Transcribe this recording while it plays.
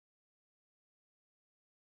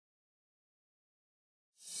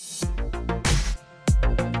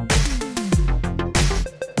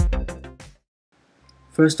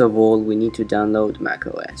First of all, we need to download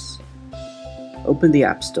macOS. Open the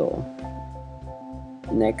App Store.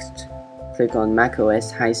 Next, click on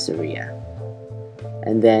macOS High Syria,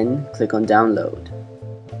 and then click on Download.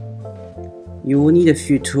 You will need a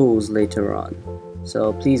few tools later on,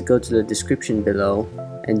 so please go to the description below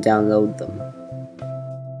and download them.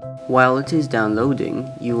 While it is downloading,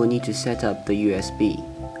 you will need to set up the USB.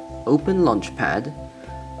 Open Launchpad,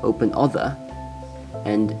 open Other,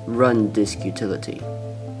 and run Disk Utility.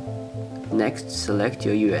 Next, select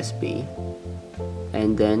your USB,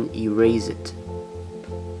 and then erase it.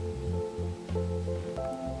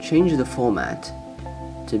 Change the format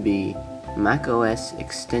to be macOS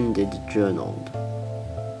Extended Journaled.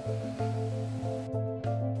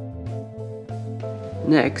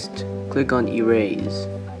 Next, click on Erase.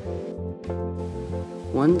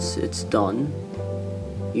 Once it's done,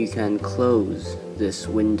 you can close this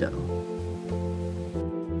window.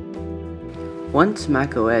 Once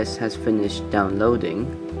macOS has finished downloading,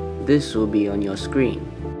 this will be on your screen.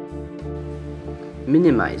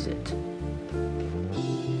 Minimize it.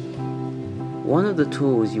 One of the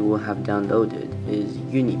tools you will have downloaded is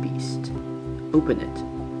UniBeast. Open it.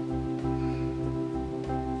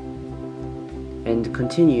 And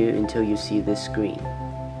continue until you see this screen.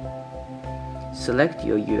 Select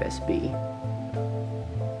your USB.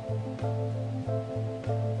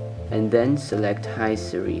 And then select High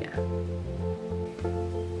Syria.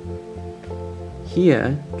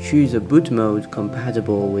 Here, choose a boot mode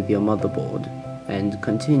compatible with your motherboard and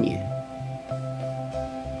continue.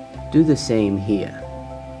 Do the same here.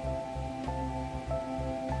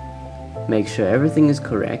 Make sure everything is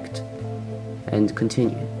correct and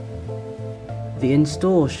continue. The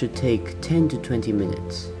install should take 10 to 20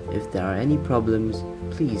 minutes. If there are any problems,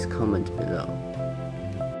 please comment below.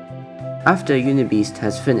 After UniBeast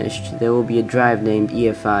has finished, there will be a drive named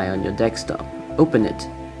UEFI on your desktop. Open it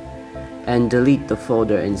and delete the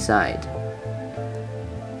folder inside.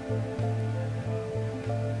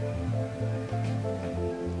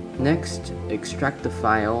 Next, extract the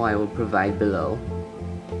file I will provide below,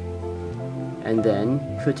 and then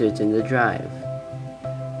put it in the drive.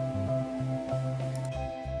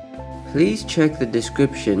 Please check the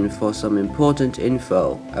description for some important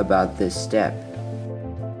info about this step.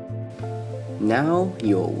 Now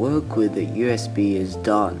your work with the USB is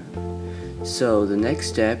done, so the next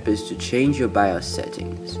step is to change your BIOS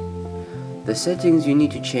settings. The settings you need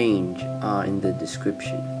to change are in the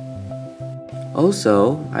description.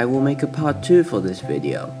 Also, I will make a part 2 for this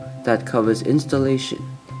video that covers installation,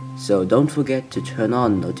 so don't forget to turn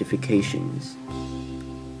on notifications.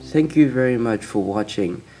 Thank you very much for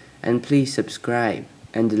watching, and please subscribe,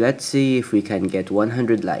 and let's see if we can get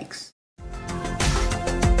 100 likes.